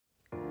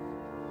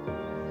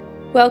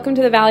Welcome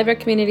to the Valley Brook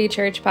Community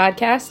Church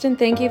podcast, and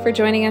thank you for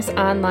joining us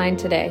online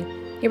today.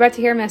 You're about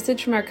to hear a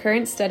message from our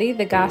current study,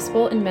 The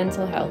Gospel and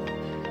Mental Health.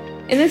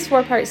 In this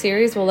 4-part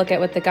series, we'll look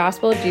at what the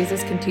gospel of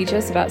Jesus can teach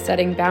us about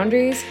setting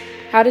boundaries,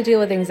 how to deal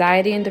with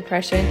anxiety and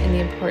depression, and the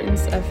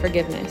importance of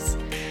forgiveness.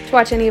 To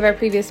watch any of our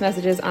previous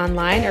messages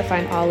online or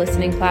find all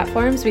listening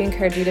platforms, we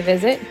encourage you to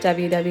visit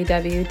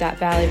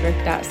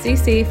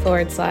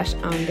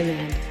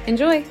www.valleybrook.cc/on-demand.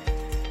 Enjoy!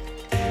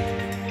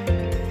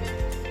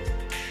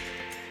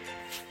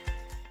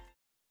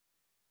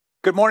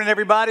 Good morning,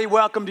 everybody.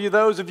 Welcome to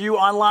those of you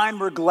online.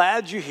 We're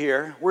glad you're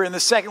here. We're in the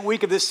second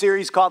week of this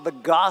series called The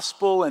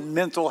Gospel and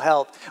Mental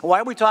Health.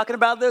 Why are we talking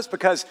about this?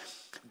 Because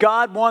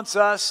God wants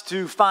us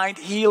to find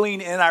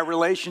healing in our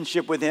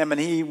relationship with Him, and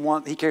He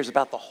cares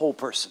about the whole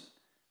person.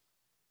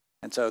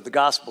 And so the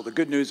gospel, the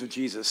good news of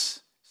Jesus,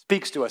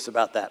 speaks to us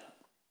about that.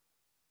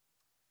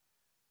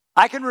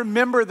 I can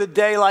remember the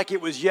day like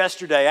it was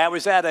yesterday. I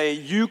was at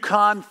a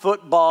UConn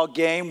football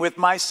game with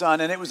my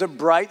son, and it was a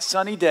bright,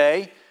 sunny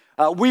day.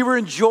 We were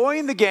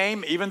enjoying the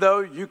game, even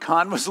though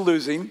UConn was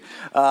losing.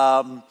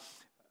 But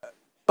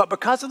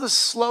because of the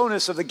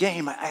slowness of the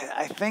game,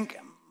 I think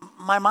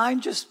my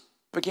mind just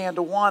began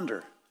to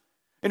wander.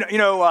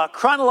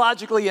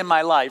 Chronologically in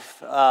my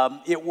life,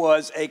 it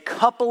was a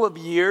couple of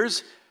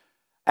years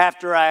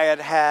after I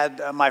had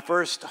had my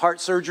first heart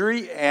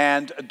surgery.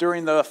 And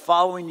during the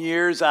following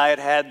years, I had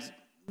had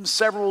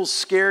several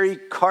scary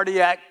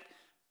cardiac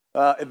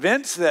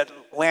events that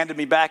landed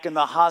me back in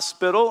the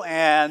hospital.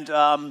 And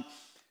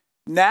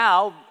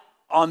now,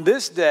 on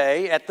this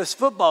day, at this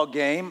football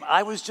game,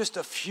 I was just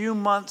a few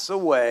months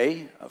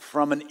away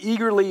from an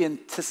eagerly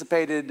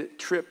anticipated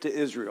trip to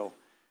Israel,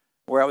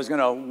 where I was going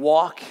to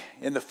walk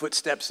in the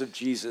footsteps of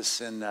Jesus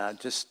and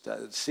just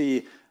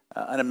see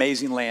an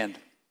amazing land.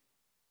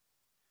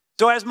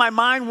 So as my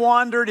mind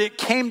wandered, it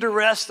came to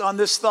rest on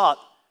this thought.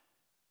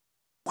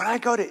 When I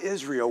go to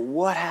Israel,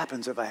 what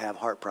happens if I have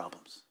heart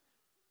problems?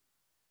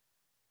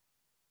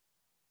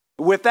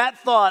 With that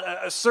thought,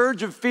 a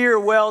surge of fear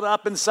welled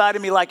up inside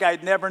of me like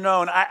I'd never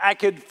known. I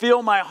could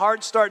feel my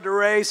heart start to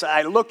race.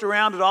 I looked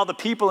around at all the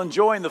people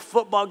enjoying the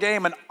football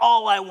game, and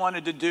all I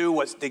wanted to do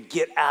was to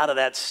get out of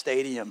that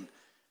stadium.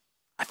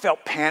 I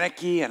felt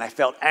panicky and I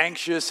felt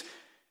anxious,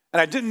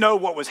 and I didn't know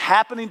what was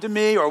happening to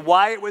me or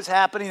why it was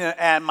happening,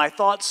 and my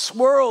thoughts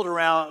swirled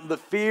around the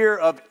fear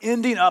of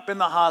ending up in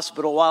the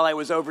hospital while I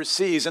was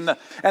overseas, and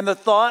the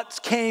thoughts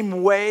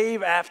came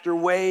wave after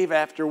wave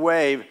after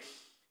wave.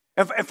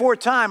 And for a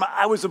time,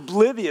 I was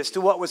oblivious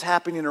to what was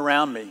happening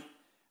around me.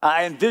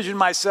 I envisioned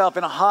myself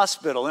in a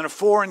hospital, in a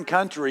foreign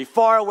country,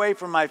 far away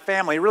from my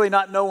family, really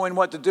not knowing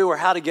what to do or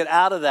how to get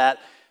out of that.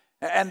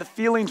 And the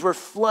feelings were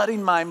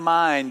flooding my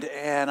mind,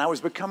 and I was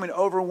becoming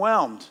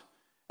overwhelmed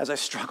as I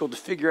struggled to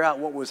figure out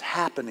what was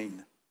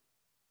happening.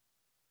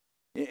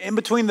 In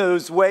between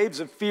those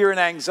waves of fear and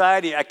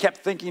anxiety, I kept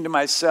thinking to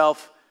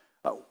myself,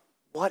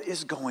 what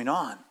is going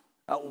on?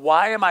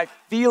 Why am I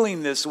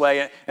feeling this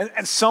way?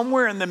 And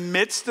somewhere in the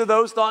midst of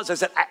those thoughts, I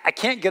said, I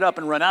can't get up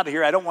and run out of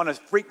here. I don't want to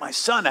freak my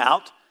son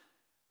out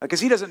because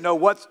he doesn't know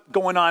what's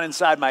going on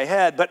inside my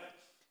head. But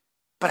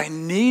I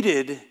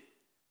needed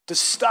to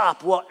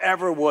stop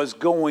whatever was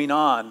going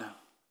on.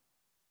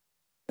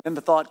 And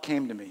the thought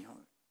came to me,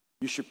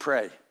 you should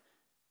pray.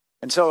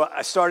 And so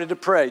I started to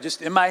pray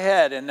just in my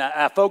head. And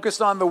I focused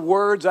on the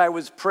words I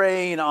was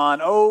praying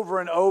on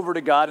over and over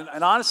to God.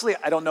 And honestly,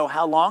 I don't know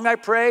how long I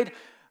prayed.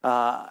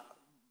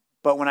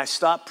 But when I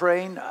stopped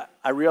praying,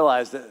 I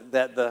realized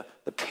that the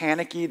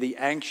panicky, the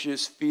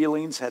anxious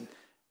feelings had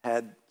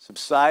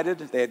subsided.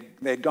 They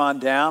had gone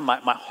down.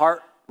 My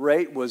heart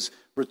rate was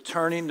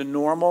returning to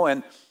normal,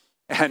 and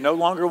I no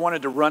longer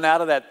wanted to run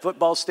out of that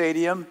football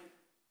stadium.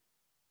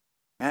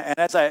 And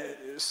as I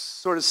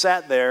sort of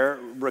sat there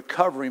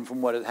recovering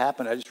from what had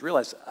happened, I just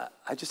realized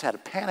I just had a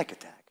panic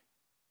attack.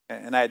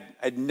 And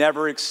I'd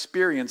never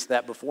experienced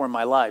that before in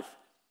my life.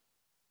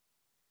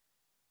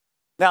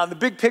 Now, in the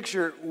big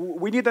picture,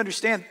 we need to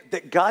understand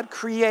that God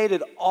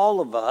created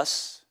all of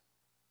us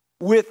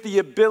with the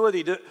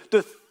ability to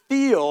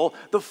feel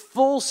the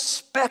full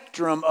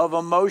spectrum of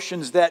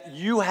emotions that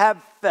you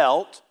have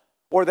felt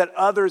or that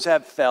others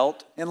have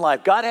felt in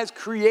life. God has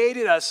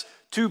created us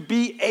to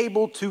be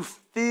able to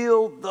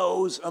feel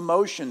those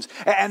emotions.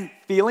 And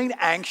feeling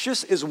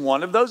anxious is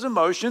one of those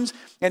emotions,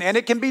 and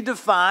it can be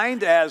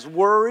defined as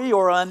worry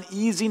or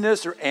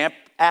uneasiness or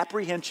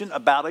apprehension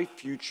about a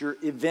future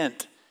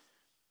event.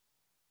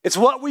 It's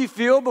what we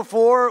feel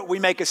before we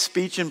make a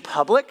speech in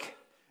public.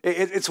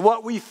 It's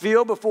what we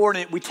feel before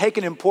we take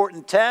an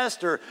important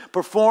test or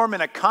perform in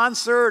a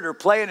concert or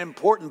play an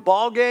important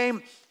ball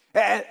game.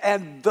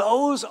 And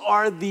those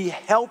are the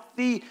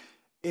healthy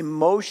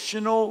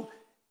emotional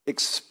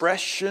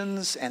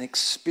expressions and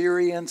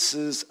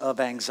experiences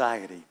of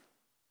anxiety.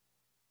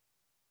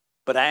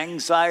 But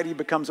anxiety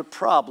becomes a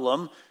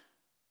problem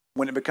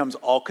when it becomes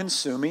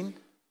all-consuming,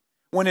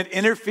 when it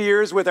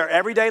interferes with our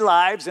everyday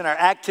lives and our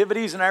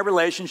activities and our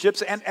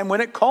relationships, and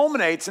when it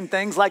culminates in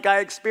things like I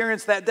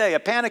experienced that day, a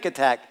panic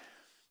attack.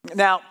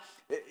 Now,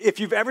 if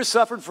you've ever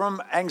suffered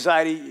from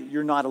anxiety,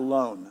 you're not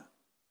alone.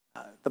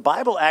 the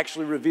Bible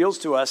actually reveals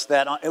to us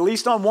that, at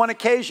least on one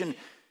occasion,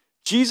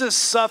 Jesus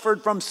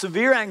suffered from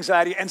severe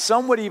anxiety, and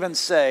some would even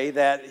say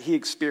that he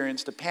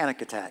experienced a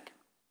panic attack.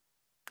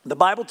 The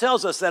Bible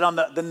tells us that on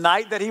the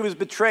night that he was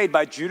betrayed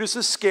by Judas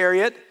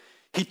Iscariot,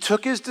 he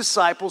took his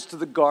disciples to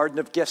the Garden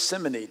of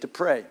Gethsemane to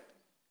pray.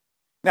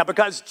 Now,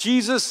 because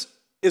Jesus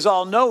is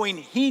all-knowing,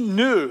 he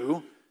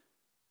knew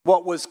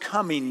what was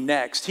coming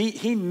next.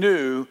 He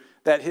knew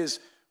that his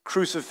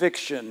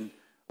crucifixion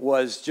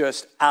was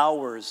just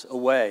hours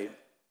away,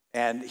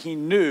 and he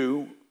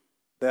knew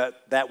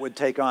that would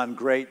take on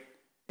great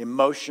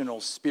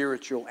emotional,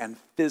 spiritual, and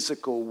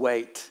physical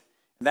weight.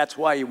 And that's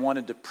why he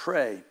wanted to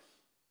pray.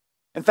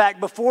 In fact,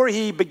 before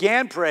he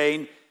began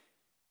praying,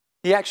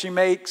 he actually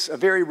makes a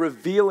very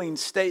revealing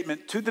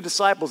statement to the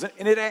disciples,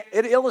 and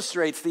it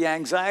illustrates the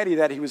anxiety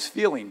that he was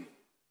feeling.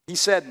 He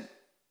said,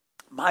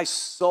 "My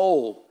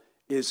soul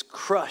is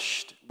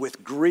crushed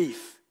with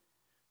grief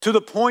to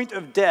the point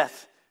of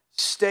death.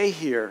 Stay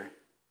here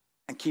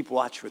and keep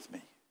watch with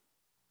me."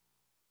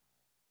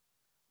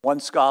 One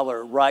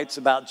scholar writes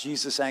about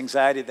Jesus'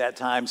 anxiety at that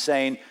time,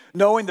 saying,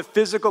 knowing the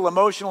physical,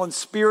 emotional, and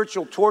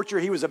spiritual torture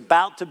he was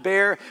about to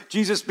bear,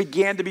 Jesus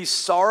began to be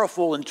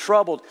sorrowful and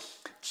troubled.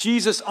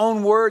 Jesus'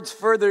 own words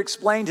further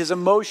explained his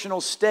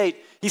emotional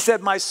state. He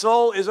said, "My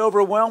soul is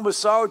overwhelmed with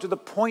sorrow to the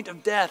point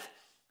of death."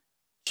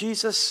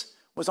 Jesus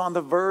was on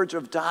the verge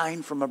of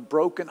dying from a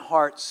broken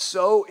heart.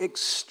 So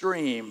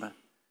extreme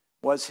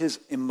was his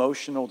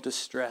emotional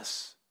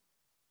distress.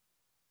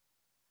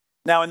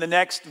 Now, in the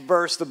next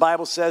verse, the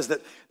Bible says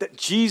that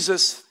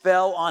Jesus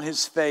fell on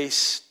his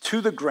face to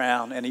the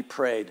ground and he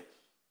prayed.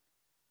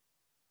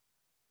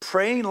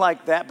 Praying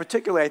like that,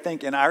 particularly I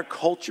think in our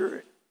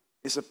culture,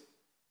 is a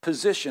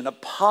position, a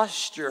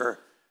posture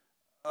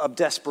of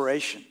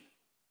desperation.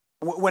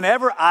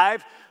 Whenever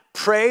I've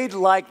prayed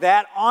like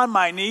that on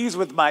my knees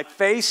with my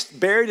face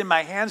buried in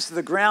my hands to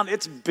the ground,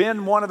 it's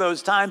been one of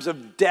those times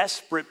of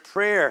desperate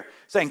prayer,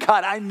 saying,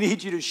 "God, I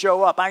need you to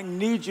show up. I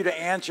need you to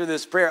answer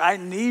this prayer. I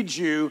need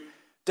you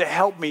to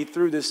help me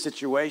through this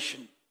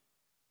situation."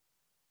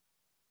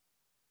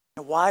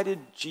 Now, why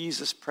did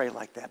Jesus pray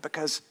like that?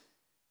 Because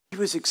he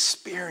was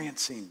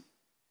experiencing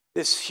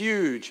this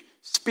huge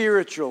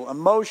spiritual,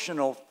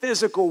 emotional,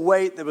 physical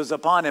weight that was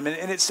upon him.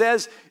 And it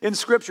says in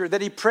Scripture that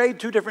he prayed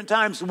 2 different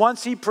times.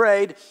 Once he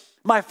prayed,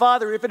 "My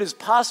Father, if it is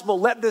possible,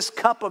 let this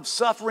cup of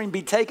suffering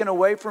be taken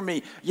away from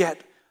me.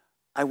 Yet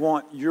I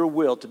want your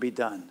will to be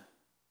done,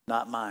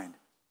 not mine."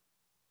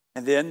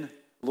 And then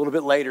a little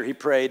bit later, he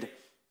prayed,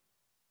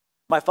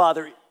 "My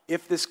Father,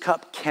 if this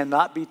cup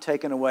cannot be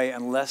taken away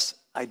unless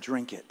I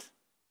drink it,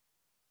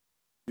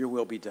 your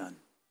will be done."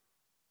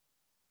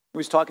 He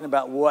was talking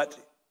about what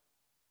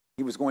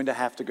he was going to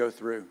have to go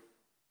through.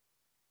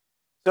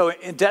 So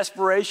in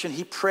desperation,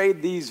 he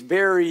prayed these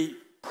very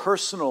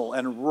personal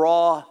and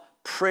raw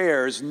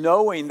prayers,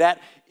 knowing that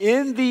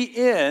in the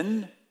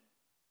end,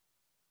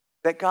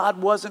 that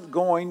God wasn't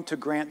going to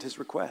grant his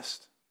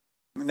request.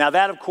 Now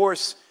that, of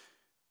course,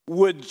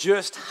 would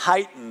just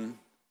heighten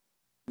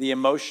the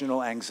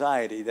emotional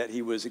anxiety that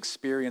he was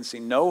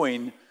experiencing,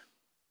 knowing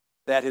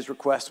that his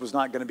request was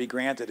not going to be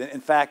granted.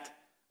 In fact,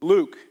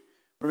 Luke,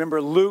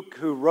 remember Luke,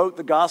 who wrote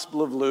the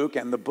Gospel of Luke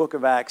and the book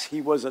of Acts, he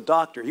was a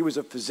doctor, he was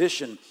a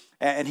physician,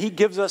 and he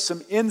gives us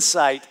some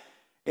insight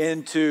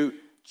into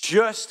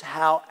just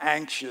how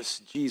anxious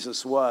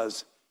Jesus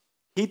was.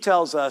 He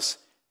tells us,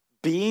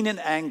 being in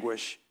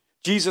anguish,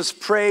 Jesus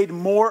prayed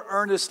more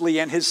earnestly,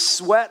 and his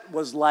sweat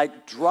was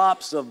like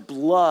drops of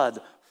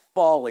blood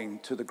falling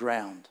to the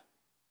ground.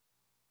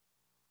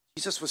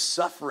 Jesus was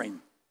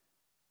suffering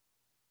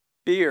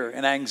fear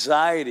and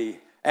anxiety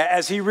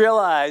as he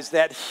realized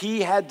that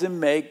he had to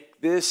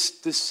make this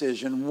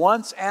decision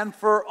once and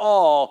for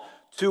all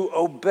to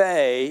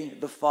obey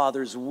the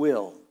Father's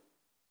will.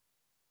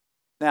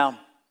 Now,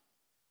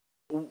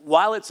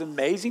 while it's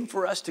amazing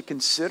for us to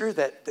consider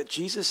that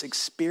Jesus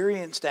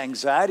experienced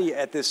anxiety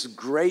at this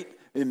great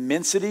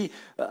immensity,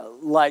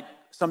 like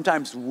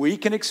sometimes we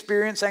can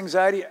experience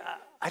anxiety,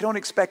 I don't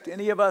expect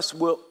any of us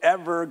will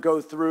ever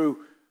go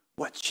through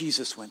what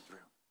Jesus went through.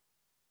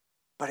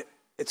 But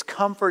it's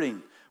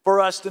comforting for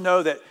us to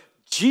know that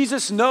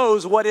Jesus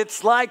knows what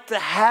it's like to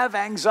have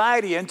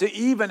anxiety and to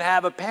even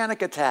have a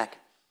panic attack.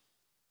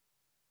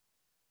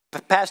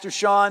 Pastor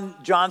Sean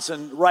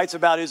Johnson writes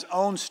about his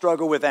own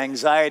struggle with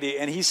anxiety,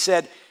 and he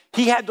said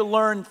he had to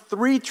learn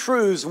 3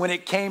 truths when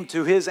it came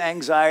to his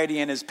anxiety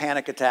and his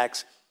panic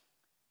attacks.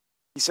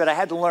 He said, "I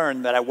had to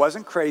learn that I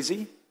wasn't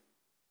crazy,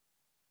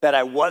 that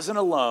I wasn't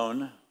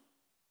alone,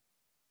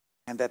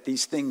 and that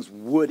these things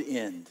would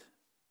end."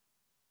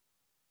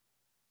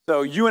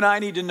 So you and I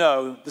need to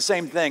know the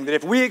same thing, that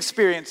if we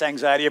experience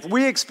anxiety, if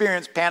we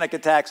experience panic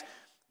attacks,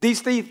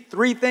 these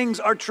 3 things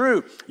are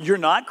true. You're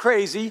not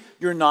crazy,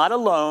 you're not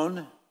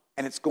alone,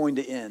 and it's going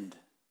to end.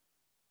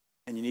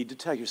 And you need to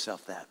tell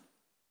yourself that.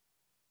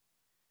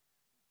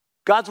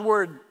 God's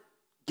word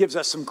gives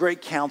us some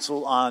great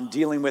counsel on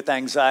dealing with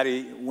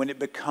anxiety when it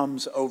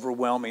becomes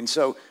overwhelming.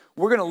 So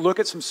we're going to look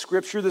at some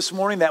scripture this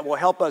morning that will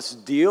help us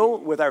deal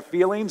with our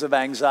feelings of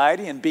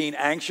anxiety and being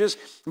anxious.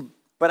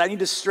 but I need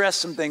to stress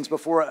some things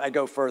before I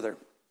go further.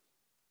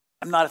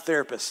 I'm not a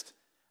therapist.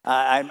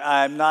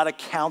 I'm not a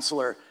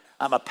counselor.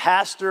 I'm a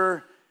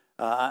pastor.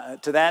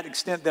 To that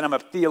extent, then I'm a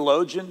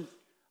theologian.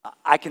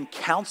 I can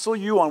counsel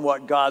you on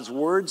what God's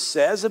word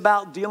says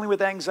about dealing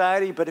with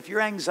anxiety, but if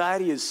your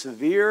anxiety is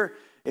severe,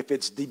 if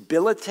it's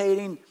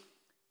debilitating,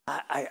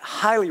 I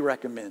highly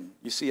recommend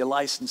you see a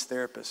licensed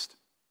therapist.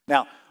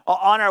 Now,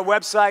 on our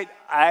website,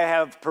 I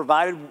have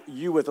provided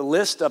you with a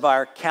list of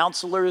our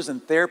counselors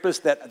and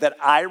therapists that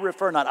I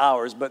refer, not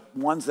ours, but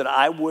ones that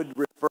I would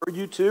refer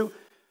you to.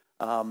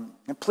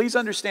 And please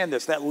understand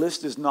this, that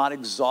list is not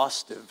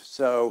exhaustive.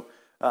 So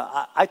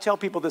I tell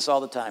people this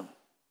all the time.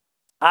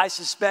 I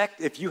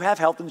suspect if you have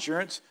health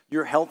insurance,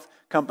 your health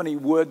company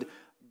would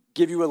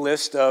give you a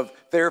list of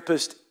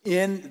therapists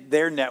in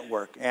their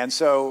network. And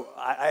so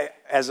I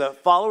as a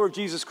follower of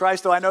Jesus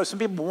Christ, though I know some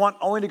people want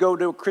only to go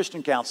to a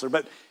Christian counselor,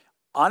 but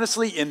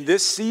honestly, in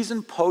this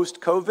season,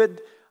 post-COVID,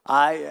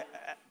 I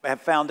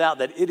have found out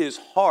that it is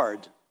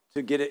hard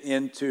to get it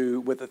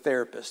into with a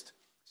therapist.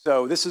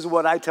 So this is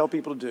what I tell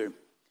people to do.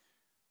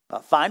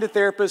 Find a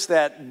therapist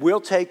that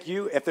will take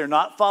you. If they're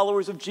not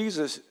followers of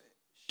Jesus,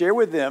 share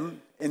with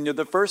them in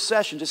the first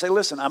session. Just say,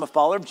 listen, I'm a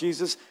follower of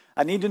Jesus.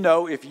 I need to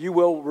know if you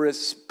will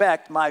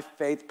respect my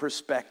faith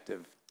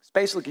perspective. It's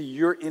basically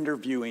you're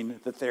interviewing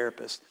the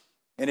therapist.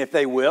 And if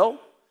they will,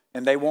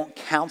 and they won't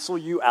counsel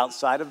you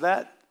outside of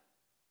that,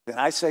 then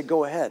I say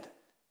go ahead,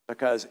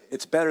 because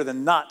it's better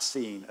than not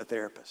seeing a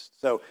therapist.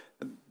 So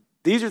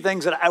these are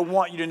things that I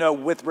want you to know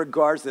with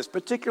regards to this,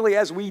 particularly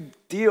as we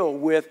deal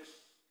with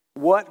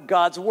what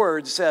God's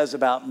word says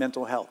about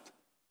mental health.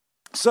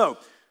 So,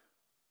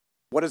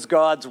 what does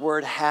God's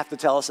word have to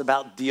tell us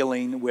about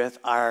dealing with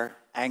our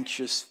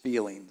anxious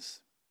feelings?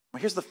 Well,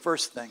 here's the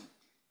first thing.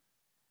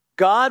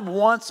 God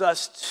wants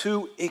us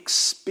to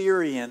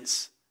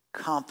experience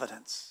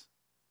confidence.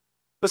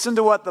 Listen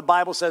to what the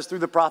Bible says through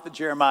the prophet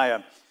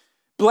Jeremiah.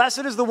 Blessed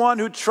is the one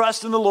who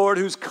trusts in the Lord,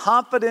 whose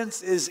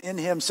confidence is in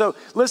him. So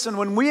listen,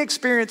 when we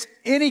experience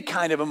any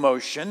kind of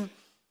emotion,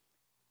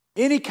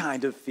 any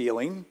kind of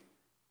feeling,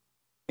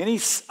 any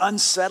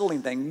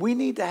unsettling thing, we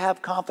need to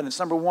have confidence.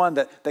 Number one,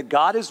 that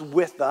God is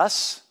with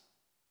us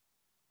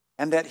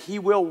and that he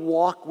will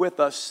walk with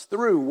us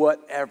through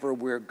whatever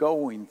we're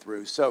going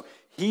through. So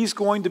he's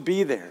going to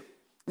be there.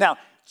 Now,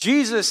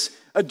 Jesus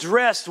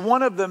addressed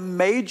one of the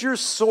major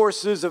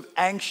sources of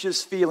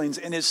anxious feelings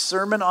in his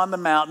Sermon on the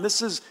Mount.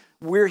 This is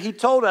where he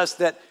told us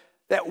that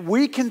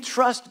we can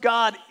trust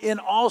God in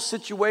all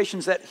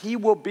situations, that he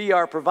will be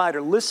our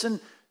provider. Listen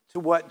to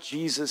what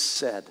Jesus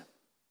said.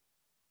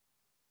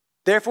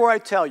 Therefore I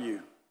tell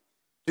you,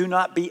 do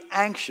not be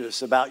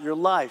anxious about your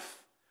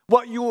life,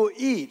 what you will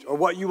eat or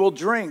what you will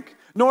drink,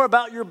 nor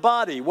about your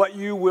body, what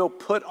you will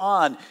put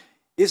on.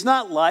 Is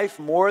not life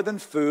more than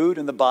food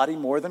and the body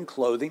more than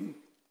clothing?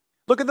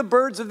 Look at the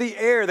birds of the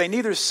air. They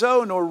neither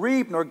sow nor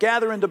reap nor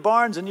gather into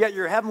barns, and yet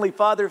your heavenly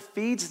Father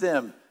feeds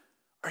them.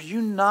 Are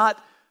you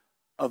not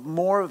of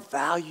more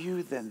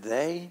value than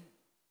they?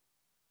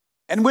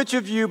 And which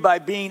of you, by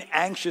being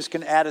anxious,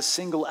 can add a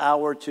single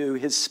hour to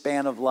his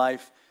span of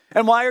life?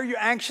 And why are you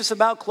anxious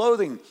about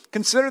clothing?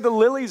 Consider the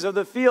lilies of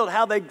the field,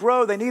 how they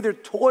grow. They neither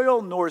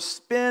toil nor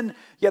spin.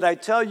 Yet I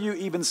tell you,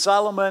 even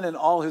Solomon in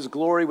all his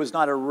glory was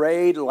not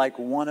arrayed like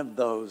one of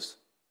those.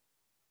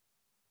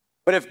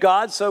 But if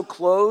God so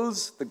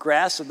clothes the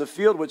grass of the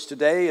field, which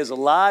today is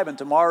alive and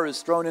tomorrow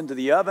is thrown into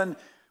the oven,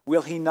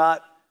 will he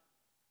not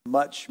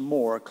much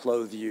more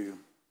clothe you?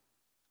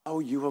 Oh,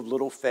 you of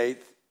little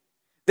faith.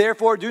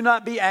 Therefore, do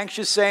not be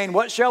anxious, saying,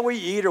 what shall we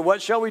eat, or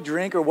what shall we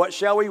drink, or what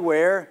shall we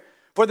wear?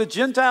 For the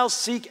Gentiles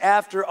seek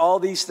after all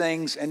these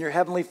things, and your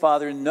heavenly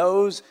Father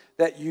knows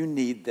that you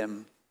need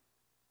them,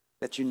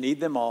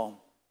 all.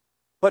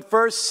 But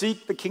first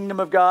seek the kingdom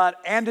of God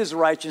and his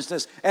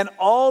righteousness, and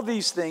all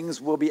these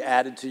things will be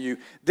added to you.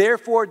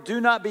 Therefore,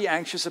 do not be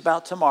anxious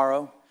about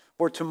tomorrow,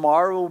 for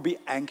tomorrow will be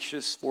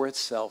anxious for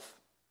itself.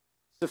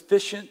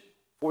 Sufficient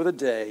for the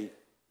day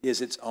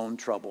is its own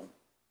trouble.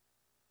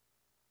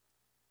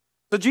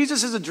 So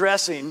Jesus is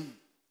addressing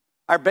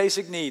our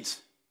basic needs,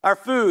 our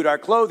food, our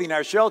clothing,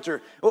 our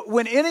shelter.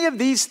 When any of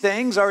these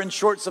things are in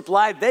short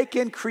supply, they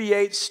can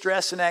create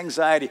stress and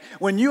anxiety.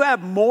 When you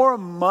have more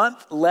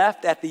month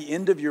left at the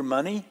end of your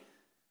money,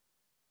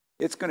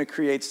 it's going to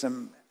create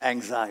some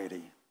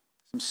anxiety,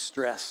 some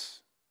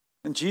stress.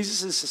 And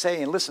Jesus is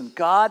saying, listen,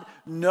 God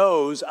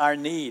knows our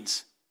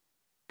needs.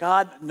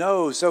 God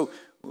knows. So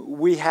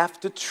we have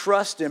to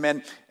trust him.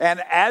 And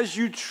as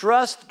you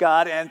trust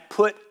God and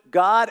put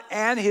God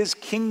and his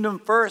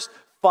kingdom first,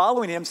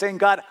 following him, saying,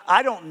 God,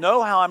 I don't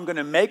know how I'm going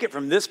to make it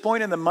from this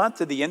point in the month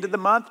to the end of the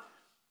month,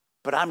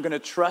 but I'm going to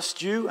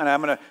trust you and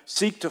I'm going to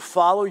seek to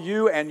follow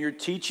you and your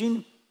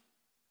teaching.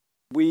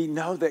 We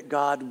know that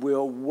God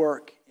will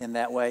work in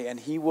that way and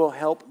he will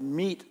help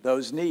meet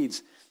those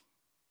needs.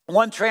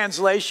 One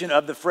translation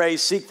of the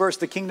phrase, seek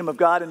first the kingdom of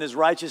God and his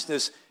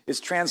righteousness, is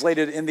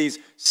translated in these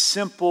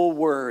simple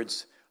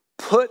words.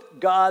 Put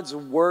God's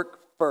work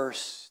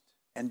first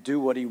and do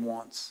what he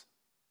wants.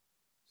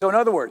 So in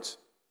other words,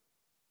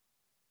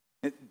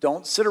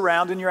 Don't sit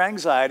around in your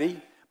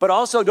anxiety, but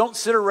also don't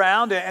sit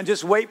around and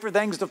just wait for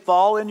things to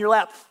fall in your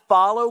lap.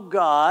 Follow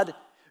God.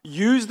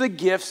 Use the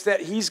gifts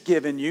that he's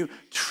given you.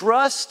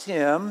 Trust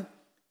him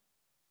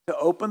to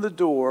open the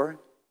door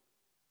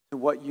to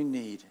what you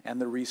need and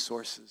the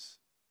resources.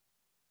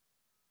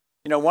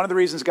 You know, one of the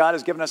reasons God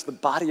has given us the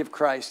body of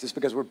Christ is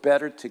because we're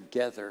better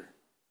together.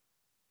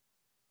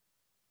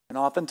 And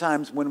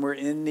oftentimes when we're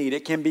in need,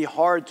 it can be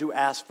hard to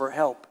ask for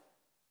help,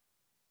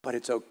 but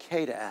it's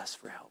okay to ask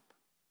for help.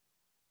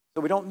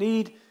 So we don't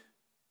need to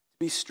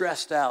be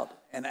stressed out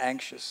and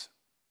anxious.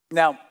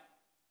 Now,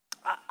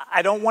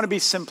 I don't want to be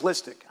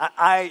simplistic.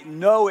 I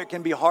know it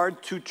can be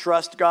hard to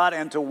trust God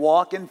and to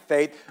walk in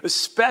faith,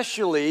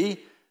 especially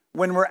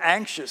when we're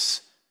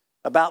anxious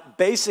about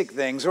basic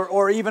things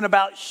or even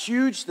about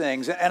huge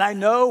things. And I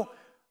know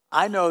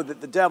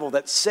that the devil,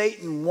 that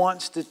Satan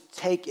wants to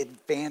take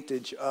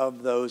advantage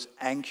of those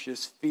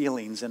anxious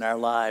feelings in our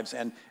lives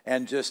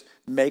and just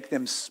make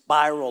them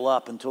spiral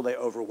up until they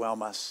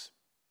overwhelm us.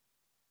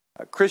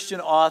 A Christian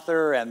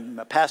author and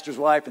a pastor's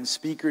wife and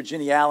speaker,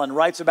 Jenny Allen,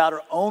 writes about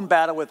her own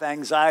battle with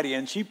anxiety,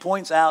 and she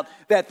points out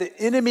that the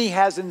enemy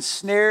has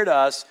ensnared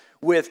us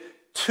with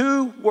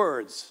 2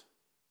 words.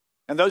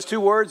 And those 2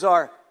 words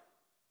are,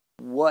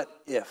 what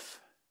if?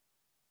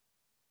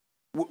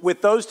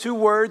 With those 2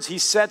 words, he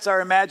sets our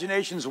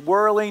imaginations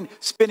whirling,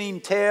 spinning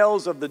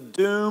tales of the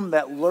doom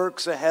that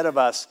lurks ahead of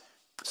us.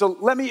 So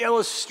let me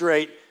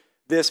illustrate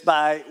this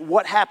by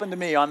what happened to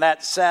me on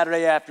that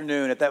Saturday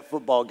afternoon at that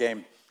football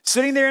game.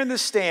 Sitting there in the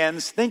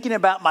stands, thinking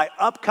about my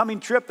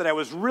upcoming trip that I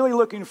was really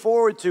looking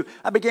forward to,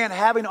 I began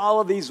having all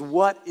of these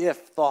what-if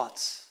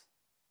thoughts.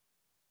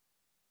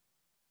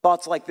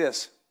 Thoughts like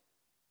this.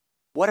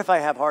 What if I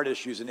have heart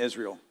issues in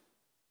Israel?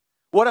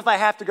 What if I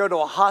have to go to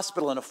a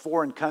hospital in a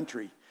foreign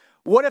country?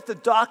 What if the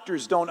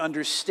doctors don't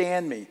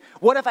understand me?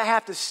 What if I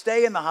have to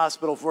stay in the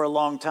hospital for a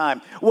long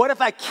time? What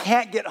if I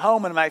can't get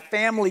home and my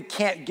family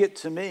can't get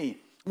to me?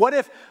 What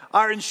if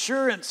our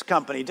insurance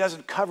company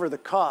doesn't cover the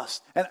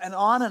cost? And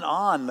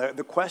on,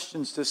 the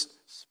questions just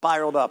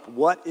spiraled up.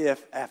 What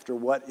if after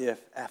what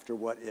if after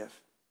what if?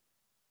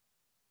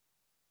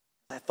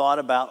 I thought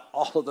about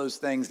all of those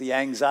things. The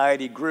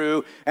anxiety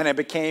grew, and I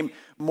became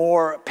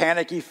more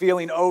panicky,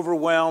 feeling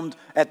overwhelmed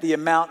at the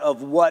amount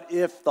of what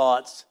if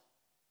thoughts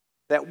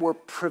that were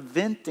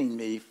preventing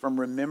me from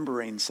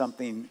remembering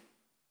something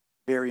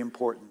very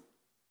important.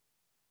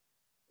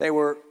 They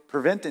were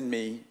preventing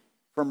me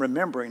from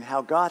remembering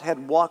how God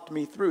had walked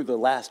me through the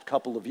last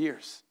couple of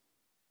years,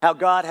 how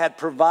God had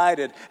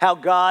provided, how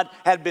God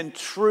had been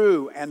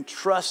true and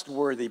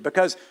trustworthy,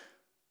 because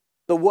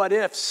the what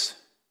ifs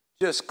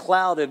just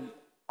clouded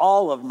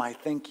all of my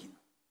thinking.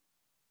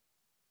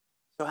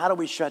 So how do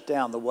we shut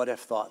down the what if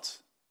thoughts?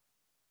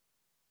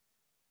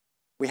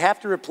 We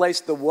have to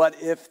replace the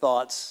what if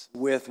thoughts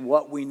with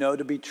what we know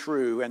to be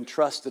true and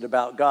trusted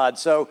about God.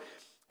 So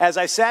as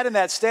I sat in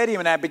that stadium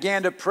and I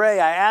began to pray,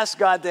 I asked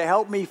God to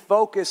help me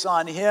focus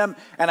on him,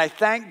 and I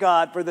thank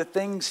God for the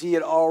things he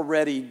had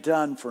already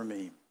done for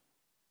me.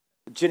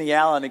 Jenny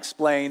Allen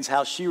explains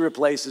how she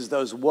replaces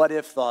those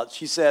what-if thoughts.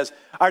 She says,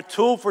 our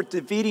tool for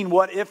defeating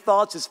what-if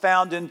thoughts is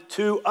found in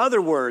 2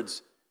 other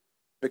words,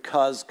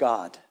 because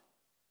God.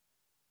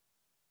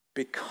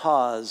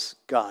 Because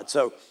God.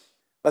 So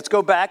let's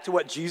go back to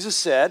what Jesus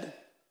said,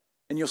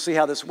 and you'll see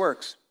how this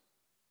works.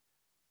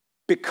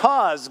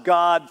 Because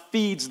God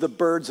feeds the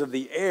birds of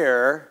the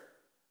air,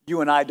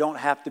 you and I don't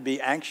have to be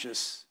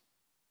anxious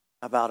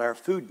about our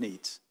food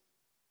needs.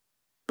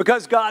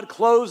 Because God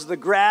clothes the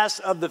grass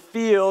of the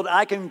field,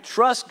 I can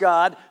trust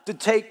God to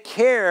take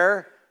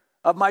care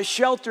of my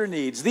shelter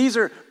needs. These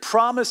are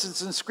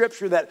promises in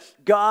Scripture that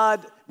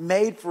God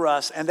made for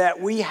us, and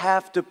that we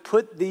have to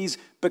put these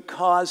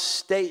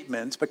because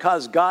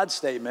God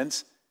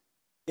statements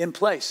in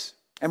place.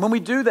 And when we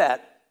do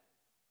that,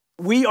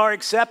 we are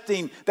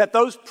accepting that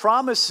those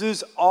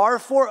promises are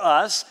for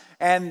us,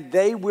 and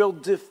they will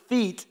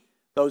defeat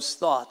those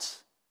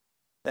thoughts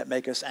that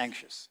make us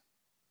anxious.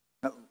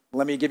 Now,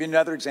 let me give you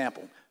another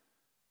example.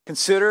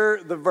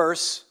 Consider the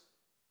verse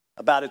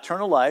about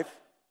eternal life,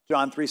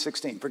 John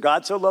 3:16. For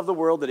God so loved the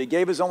world that he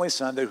gave his only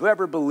Son, that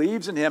whoever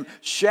believes in him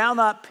shall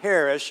not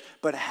perish,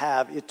 but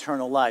have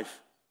eternal life.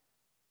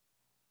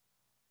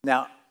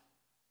 Now,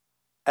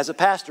 as a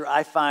pastor,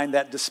 I find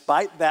that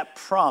despite that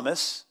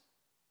promise,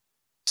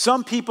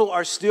 some people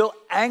are still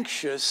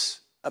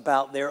anxious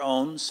about their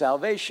own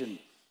salvation.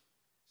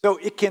 So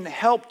it can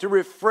help to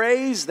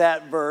rephrase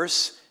that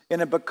verse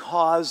in a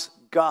because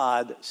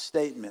God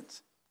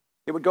statement.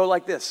 It would go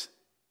like this.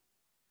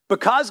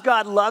 Because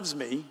God loves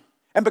me,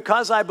 and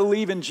because I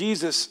believe in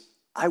Jesus,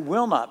 I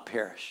will not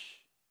perish,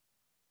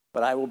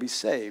 but I will be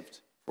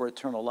saved for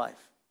eternal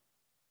life.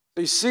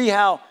 So you see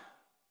how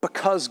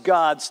because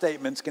God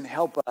statements can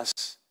help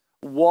us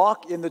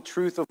walk in the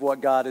truth of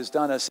what God has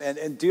done us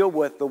and deal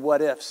with the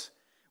what ifs.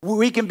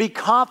 We can be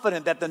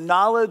confident that in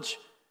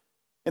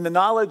the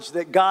knowledge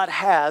that God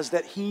has,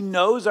 that he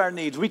knows our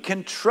needs. We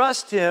can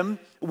trust him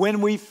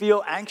when we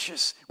feel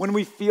anxious, when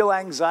we feel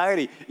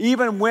anxiety,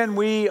 even when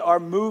we are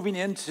moving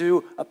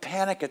into a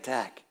panic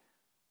attack.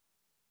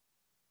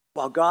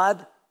 while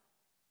God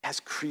has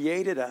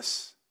created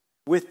us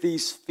with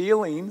these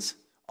feelings,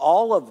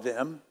 all of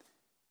them,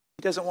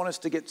 He doesn't want us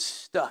to get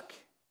stuck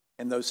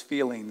in those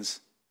feelings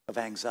of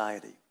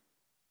anxiety.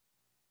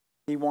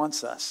 He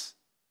wants us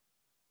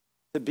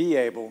to be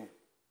able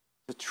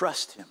to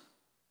trust Him.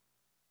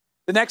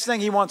 The next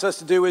thing He wants us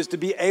to do is to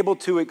be able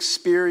to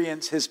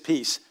experience His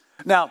peace.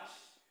 Now,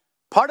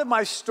 part of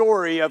my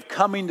story of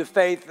coming to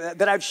faith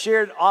that I've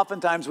shared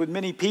oftentimes with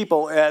many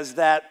people is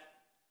that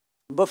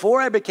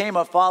before I became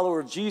a follower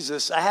of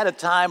Jesus, I had a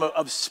time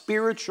of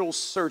spiritual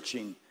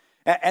searching.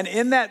 And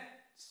in that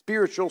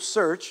spiritual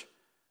search,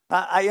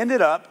 I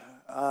ended up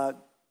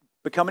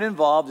becoming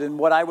involved in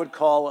what I would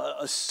call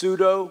a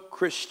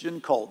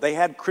pseudo-Christian cult. They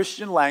had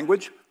Christian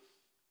language,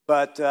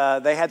 but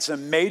they had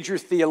some major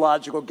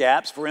theological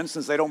gaps. For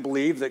instance, they don't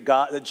believe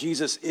that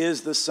Jesus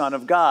is the Son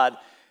of God.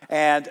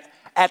 And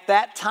at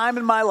that time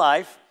in my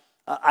life,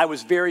 I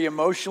was very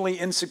emotionally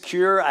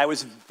insecure. I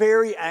was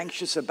very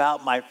anxious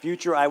about my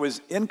future. I was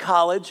in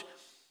college,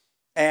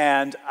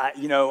 and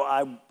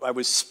I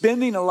was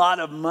spending a lot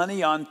of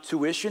money on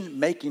tuition,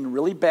 making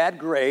really bad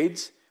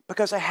grades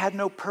because I had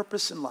no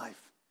purpose in life.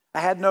 I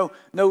had no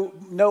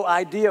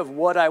idea of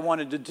what I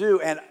wanted to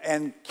do,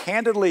 and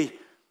candidly,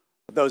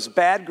 those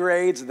bad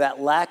grades, that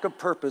lack of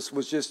purpose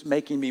was just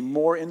making me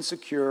more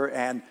insecure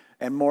and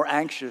more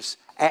anxious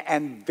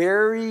and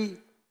very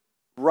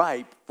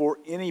ripe for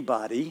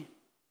anybody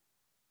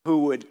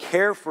who would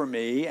care for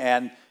me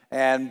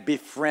and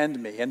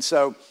befriend me. And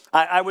so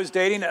I was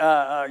dating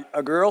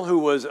a girl who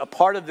was a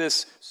part of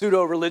this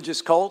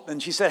pseudo-religious cult,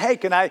 and she said, "Hey,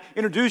 can I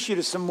introduce you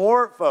to some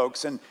more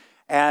folks?"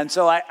 And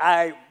so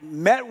I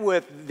met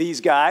with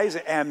these guys,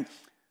 and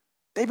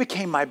they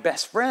became my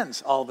best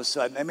friends all of a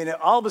sudden. I mean,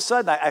 all of a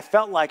sudden, I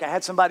felt like I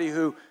had somebody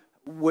who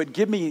would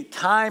give me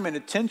time and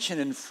attention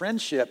and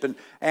friendship.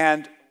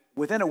 And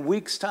within a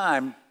week's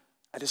time,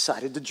 I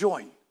decided to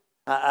join.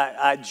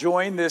 I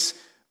joined this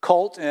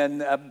cult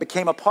and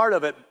became a part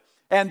of it.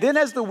 And then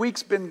as the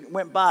weeks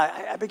went by,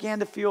 I began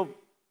to feel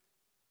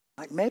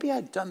like maybe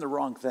I'd done the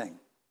wrong thing.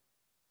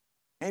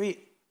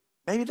 Maybe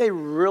they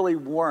really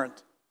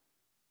weren't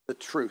the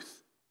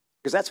truth,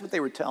 because that's what they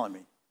were telling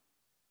me.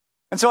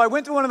 And so I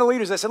went to one of the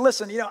leaders. I said,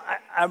 "Listen,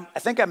 I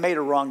think I made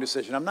a wrong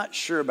decision. I'm not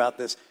sure about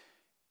this."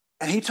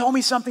 And he told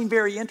me something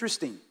very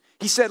interesting.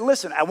 He said,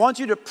 "Listen, I want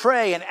you to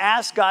pray and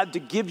ask God to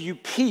give you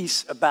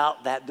peace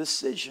about that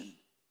decision."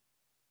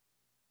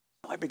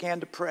 So I began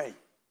to pray.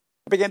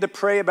 I began to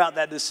pray about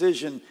that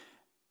decision.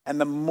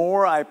 And the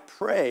more I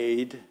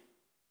prayed,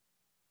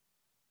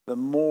 the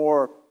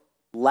more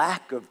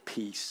lack of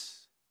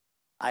peace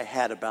I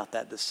had about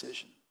that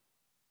decision.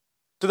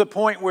 To the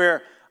point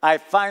where I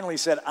finally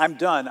said, "I'm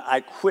done, I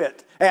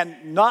quit."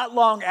 And not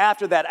long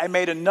after that, I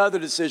made another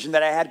decision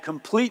that I had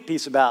complete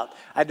peace about.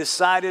 I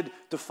decided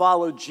to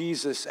follow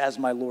Jesus as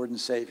my Lord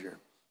and Savior.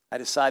 I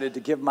decided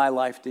to give my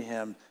life to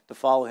Him, to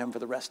follow Him for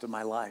the rest of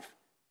my life.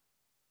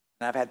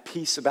 And I've had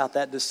peace about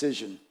that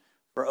decision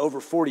for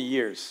over 40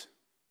 years.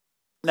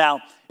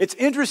 Now, it's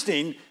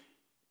interesting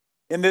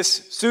in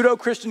this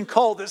pseudo-Christian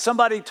cult that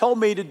somebody told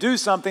me to do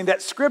something that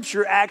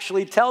Scripture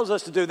actually tells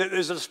us to do. That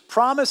there's this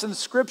promise in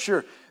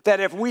Scripture that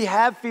if we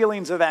have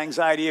feelings of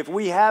anxiety, if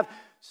we have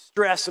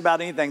stress about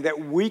anything, that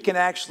we can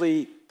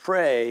actually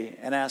pray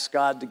and ask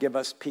God to give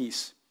us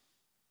peace.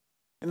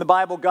 In the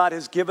Bible, God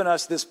has given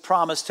us this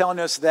promise telling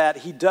us that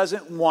He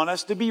doesn't want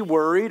us to be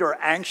worried or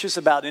anxious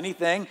about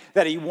anything,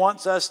 that He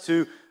wants us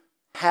to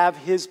have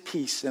His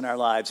peace in our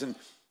lives. And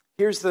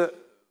here's the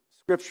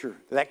Scripture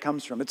that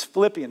comes from. It's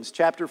Philippians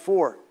chapter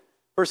 4,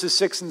 verses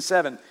 6 and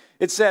 7.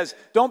 It says,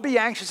 "Don't be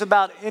anxious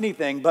about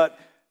anything, but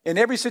in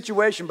every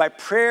situation, by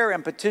prayer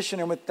and petition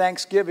and with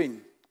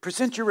thanksgiving,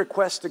 present your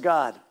requests to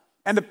God.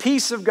 And the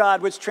peace of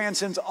God, which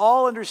transcends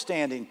all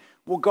understanding,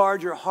 will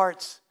guard your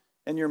hearts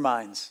and your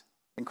minds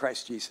in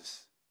Christ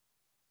Jesus."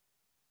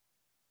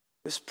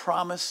 This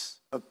promise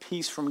of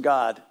peace from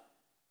God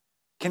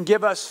can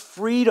give us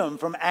freedom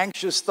from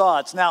anxious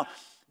thoughts. Now,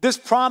 this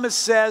promise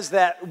says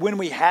that when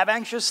we have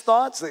anxious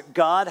thoughts, that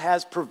God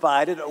has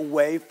provided a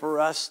way for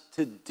us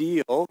to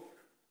deal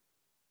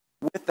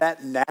with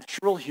that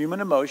natural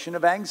human emotion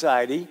of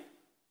anxiety.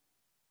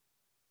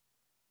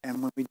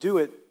 And when we do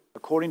it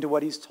according to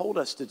what He's told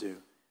us to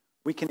do,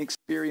 we can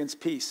experience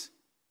peace.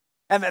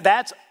 And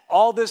that's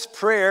all this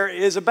prayer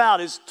is about,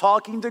 is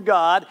talking to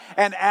God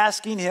and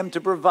asking Him to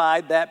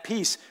provide that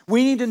peace.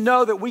 We need to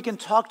know that we can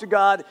talk to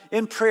God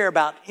in prayer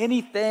about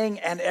anything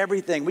and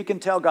everything. We can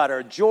tell God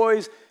our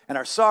joys and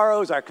our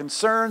sorrows, our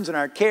concerns and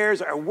our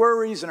cares, our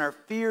worries and our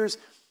fears.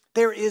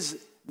 There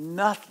is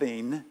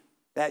nothing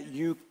that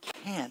you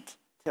can't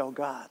tell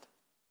God.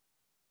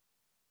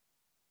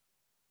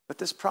 But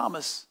this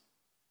promise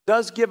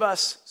does give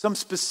us some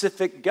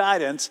specific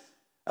guidance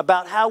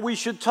about how we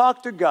should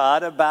talk to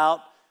God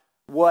about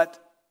what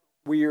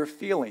we are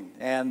feeling.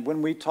 And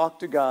when we talk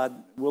to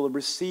God, we'll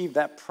receive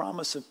that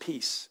promise of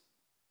peace.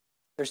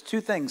 There's two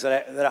things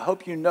that I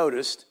hope you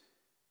noticed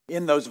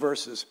in those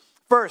verses.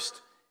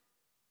 First,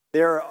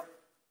 there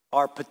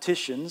are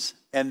petitions,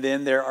 and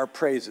then there are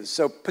praises.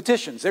 So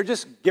petitions, they're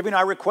just giving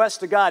our requests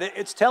to God.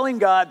 It's telling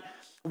God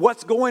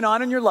what's going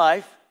on in your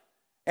life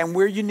and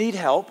where you need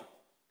help.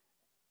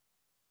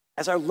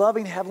 As our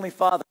loving Heavenly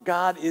Father,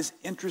 God is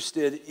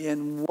interested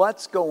in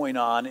what's going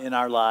on in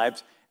our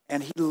lives,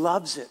 and He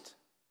loves it.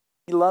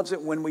 He loves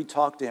it when we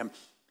talk to Him.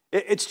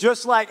 It's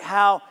just like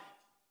how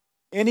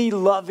any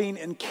loving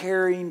and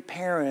caring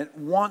parent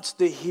wants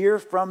to hear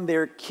from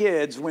their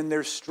kids when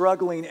they're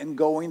struggling and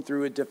going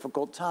through a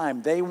difficult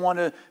time. They want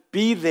to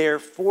be there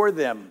for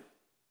them.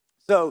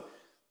 So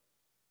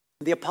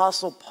the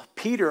Apostle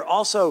Peter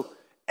also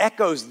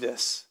echoes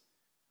this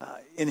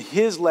in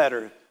his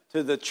letter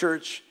to the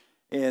church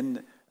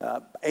in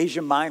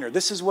Asia Minor.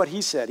 This is what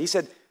he said. He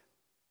said,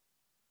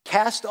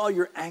 cast all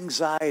your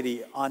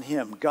anxiety on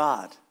Him,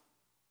 God,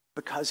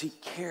 because He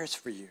cares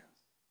for you.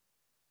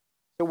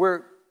 So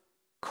we're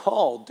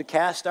called to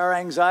cast our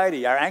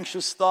anxiety, our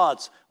anxious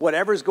thoughts,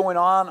 whatever's going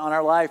on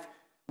our life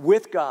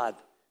with God,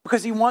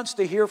 because He wants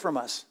to hear from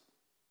us.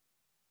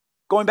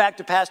 Going back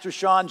to Pastor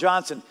Sean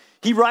Johnson,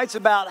 he writes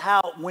about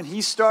how when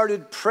he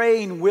started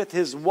praying with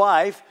his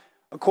wife,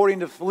 according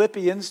to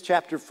Philippians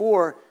chapter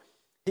 4,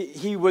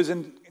 he was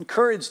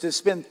encouraged to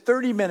spend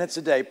 30 minutes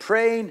a day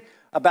praying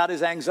about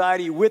his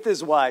anxiety with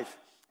his wife.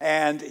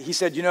 And he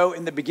said,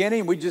 in the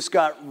beginning, we just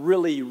got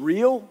really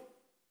real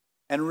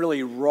and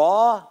really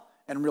raw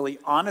and really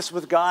honest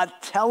with God,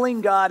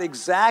 telling God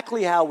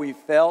exactly how we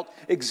felt,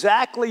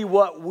 exactly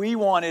what we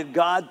wanted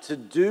God to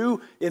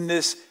do in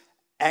this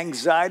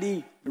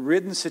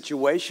anxiety-ridden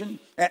situation.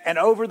 And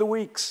over the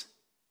weeks,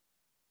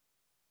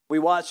 we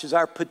watched as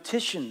our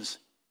petitions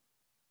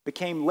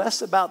became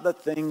less about the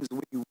things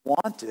we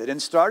wanted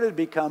and started to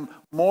become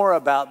more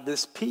about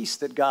this peace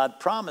that God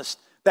promised,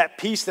 that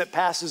peace that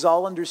passes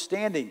all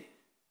understanding.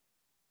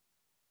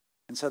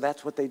 And so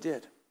that's what they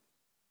did.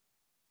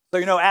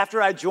 So,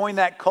 after I joined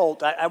that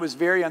cult, I was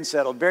very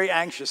unsettled, very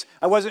anxious.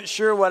 I wasn't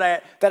sure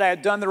that I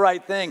had done the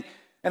right thing.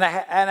 And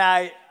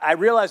I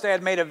realized I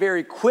had made a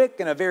very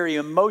quick and a very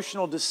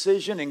emotional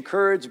decision,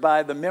 encouraged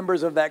by the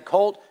members of that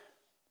cult.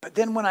 But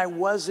then when I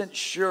wasn't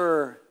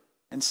sure,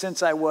 and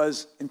since I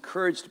was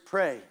encouraged to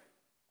pray,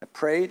 I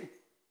prayed,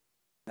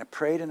 and I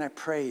prayed, and I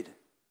prayed.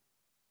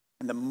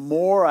 And the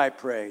more I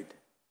prayed,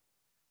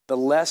 the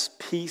less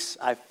peace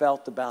I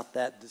felt about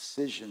that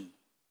decision,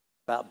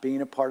 about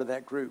being a part of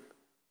that group.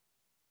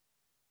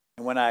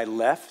 And when I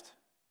left,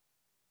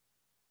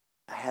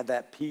 I had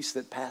that peace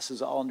that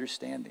passes all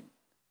understanding.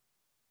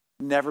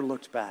 Never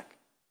looked back.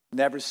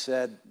 Never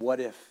said, what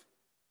if?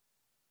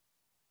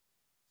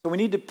 So we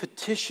need to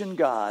petition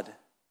God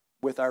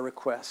with our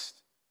request.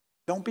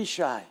 Don't be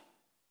shy.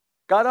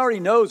 God already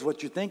knows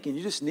what you're thinking.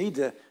 You just need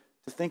to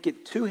think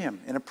it to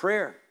Him in a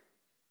prayer.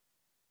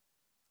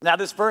 Now,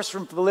 this verse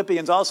from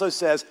Philippians also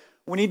says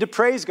we need to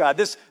praise God.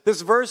 This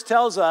verse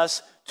tells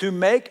us to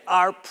make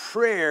our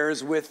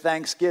prayers with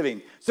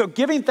thanksgiving. So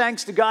giving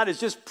thanks to God is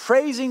just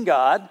praising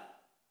God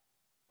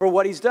for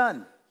what He's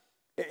done.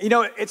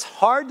 It's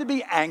hard to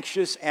be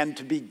anxious and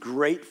to be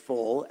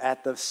grateful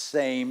at the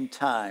same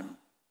time.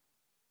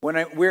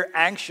 When we're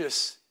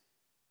anxious,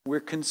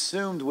 we're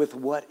consumed with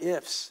what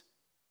ifs.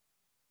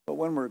 But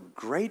when we're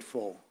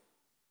grateful,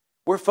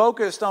 we're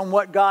focused on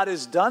what God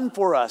has done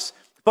for us.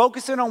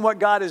 Focusing on what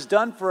God has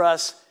done for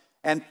us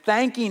and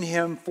thanking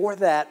Him for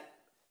that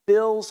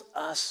fills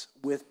us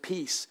with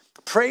peace.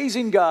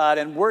 Praising God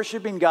and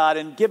worshiping God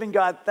and giving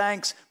God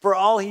thanks for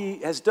all He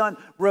has done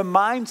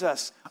reminds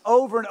us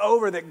over and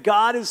over that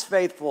God is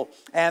faithful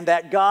and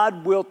that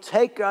God will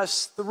take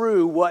us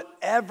through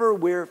whatever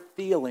we're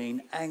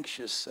feeling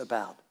anxious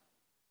about.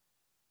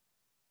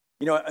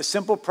 A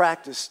simple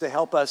practice to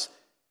help us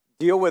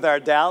deal with our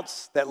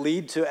doubts that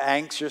lead to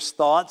anxious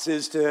thoughts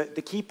is to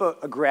keep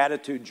a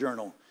gratitude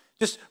journal.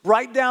 Just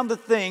write down the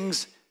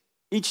things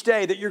each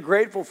day that you're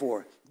grateful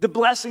for, the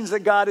blessings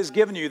that God has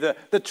given you,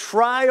 the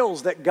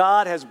trials that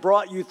God has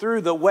brought you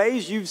through, the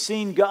ways you've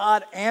seen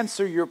God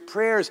answer your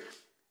prayers.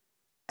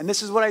 And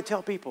this is what I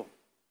tell people.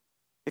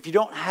 If you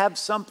don't have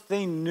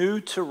something new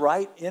to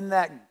write in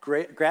that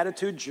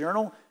gratitude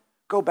journal,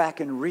 go back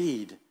and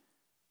read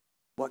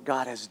what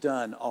God has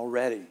done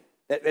already,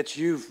 that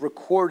you've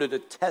recorded a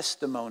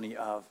testimony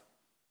of.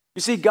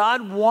 You see,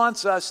 God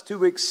wants us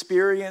to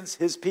experience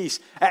His peace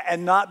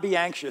and not be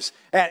anxious.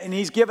 And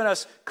He's given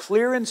us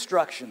clear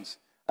instructions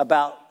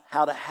about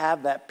how to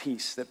have that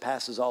peace that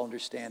passes all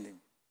understanding.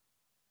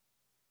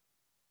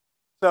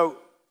 So,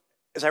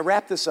 as I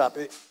wrap this up,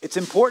 it's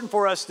important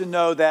for us to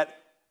know that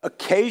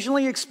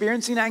occasionally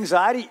experiencing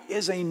anxiety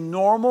is a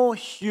normal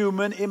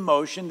human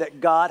emotion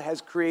that God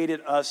has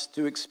created us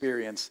to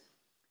experience.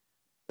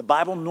 The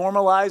Bible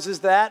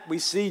normalizes that. We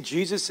see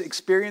Jesus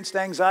experienced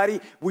anxiety.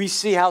 We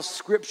see how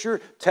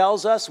Scripture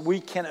tells us we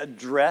can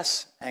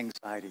address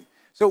anxiety.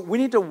 So we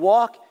need to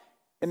walk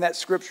in that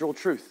scriptural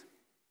truth.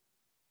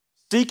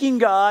 Seeking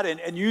God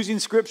and using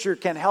Scripture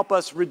can help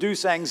us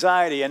reduce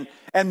anxiety.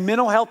 And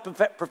mental health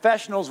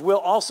professionals will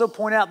also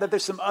point out that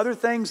there's some other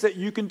things that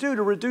you can do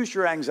to reduce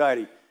your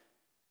anxiety,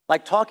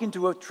 like talking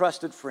to a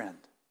trusted friend,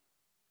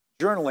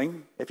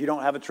 Journaling, if you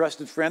don't have a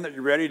trusted friend that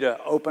you're ready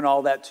to open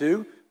all that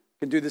to,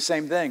 can do the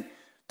same thing.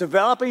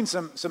 Developing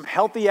some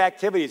healthy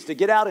activities to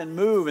get out and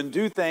move and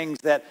do things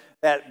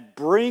that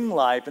bring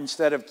life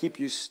instead of keep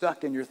you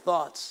stuck in your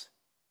thoughts.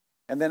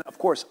 And then, of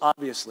course,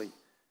 obviously,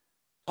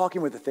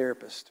 talking with a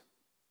therapist.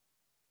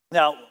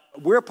 Now,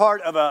 we're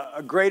part of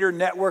a greater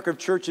network of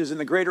churches in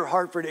the greater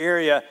Hartford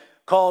area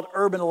called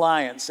Urban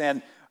Alliance.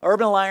 And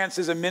Urban Alliance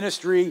is a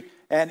ministry,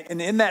 and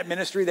in that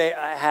ministry, they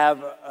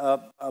have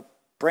a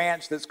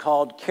branch that's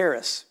called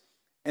Charis.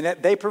 And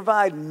they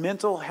provide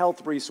mental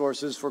health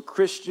resources for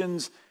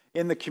Christians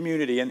in the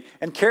community.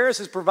 And Charis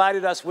has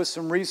provided us with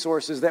some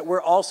resources that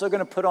we're also going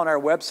to put on our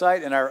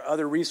website and our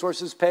other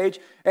resources page.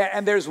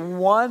 And there's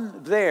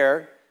one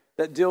there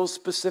that deals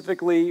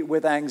specifically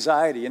with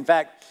anxiety. In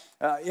fact,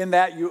 in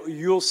that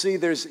you'll see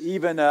there's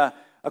even a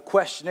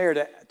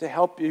questionnaire to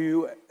help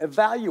you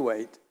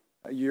evaluate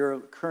your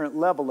current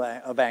level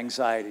of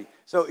anxiety.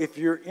 So if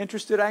you're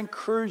interested, I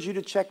encourage you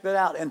to check that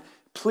out. And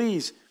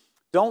please,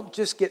 don't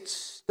just get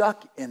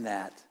stuck in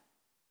that,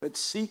 but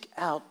seek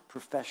out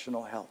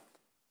professional help.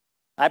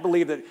 I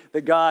believe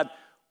that God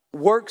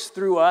works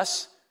through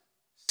us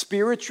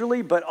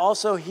spiritually, but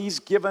also He's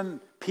given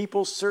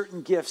people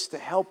certain gifts to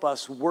help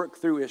us work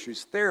through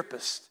issues,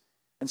 therapists.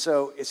 And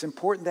so it's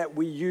important that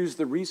we use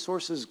the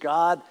resources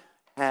God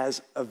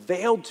has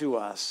availed to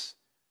us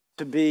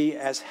to be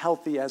as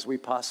healthy as we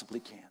possibly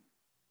can.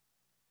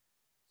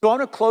 So I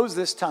want to close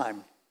this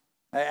time,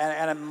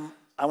 and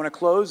I want to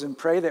close and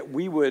pray that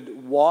we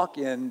would walk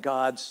in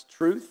God's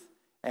truth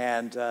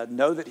and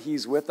know that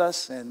He's with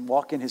us and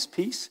walk in His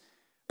peace.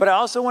 But I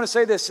also want to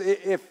say this,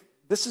 if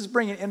this is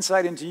bringing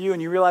insight into you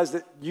and you realize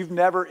that you've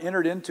never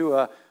entered into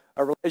a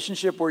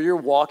relationship where you're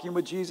walking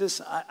with Jesus,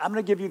 I'm going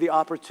to give you the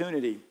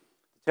opportunity to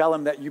tell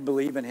Him that you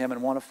believe in Him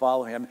and want to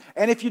follow Him.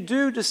 And if you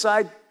do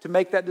decide to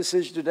make that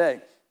decision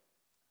today,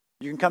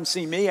 you can come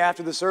see me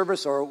after the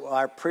service or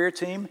our prayer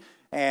team,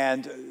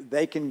 and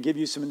they can give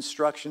you some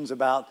instructions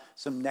about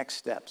some next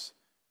steps.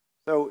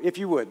 So if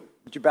you would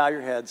you bow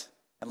your heads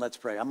and let's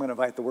pray. I'm going to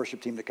invite the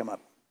worship team to come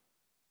up.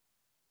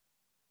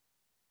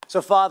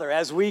 So Father,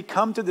 as we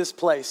come to this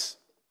place,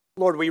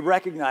 Lord, we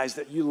recognize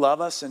that you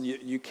love us and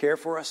you care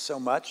for us so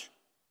much.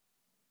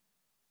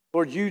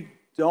 Lord, you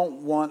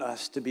don't want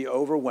us to be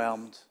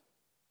overwhelmed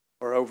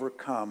or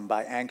overcome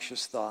by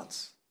anxious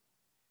thoughts.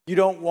 You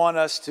don't want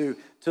us to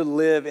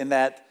live in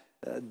that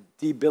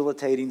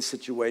debilitating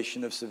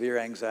situation of severe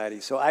anxiety.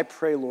 So I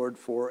pray, Lord,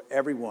 for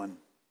everyone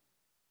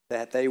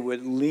that they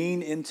would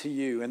lean into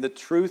you and the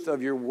truth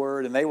of your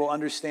word, and they will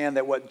understand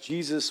that what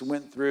Jesus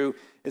went through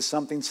is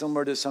something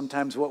similar to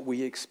sometimes what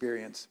we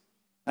experience.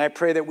 And I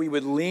pray that we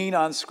would lean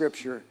on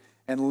Scripture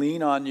and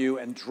lean on you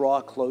and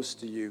draw close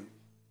to you.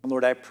 And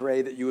Lord, I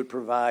pray that you would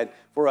provide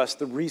for us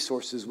the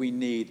resources we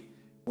need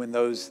when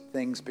those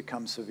things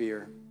become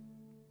severe.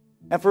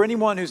 And for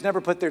anyone who's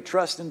never put their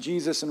trust in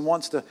Jesus and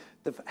wants to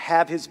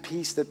have his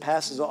peace that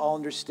passes all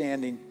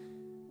understanding,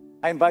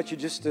 I invite you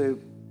just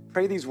to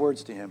pray these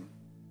words to him.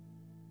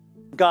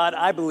 God,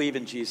 I believe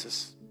in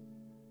Jesus.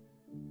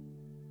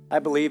 I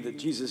believe that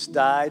Jesus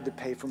died to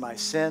pay for my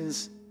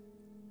sins,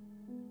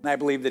 and I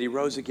believe that he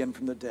rose again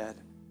from the dead.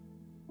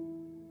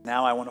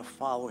 Now I want to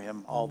follow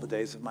him all the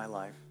days of my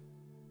life.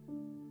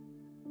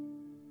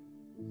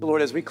 So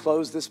Lord, as we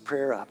close this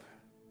prayer up,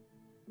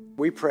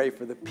 we pray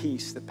for the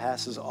peace that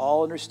passes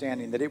all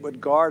understanding, that it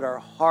would guard our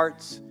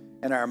hearts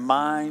and our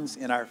minds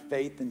in our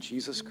faith in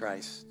Jesus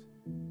Christ.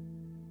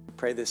 We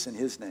pray this in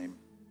his name.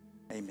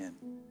 Amen.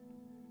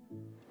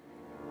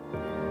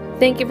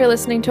 Thank you for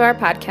listening to our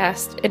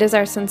podcast. It is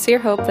our sincere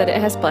hope that it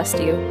has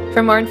blessed you.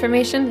 For more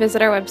information,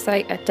 visit our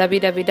website at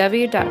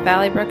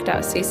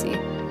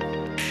www.valleybrook.cc.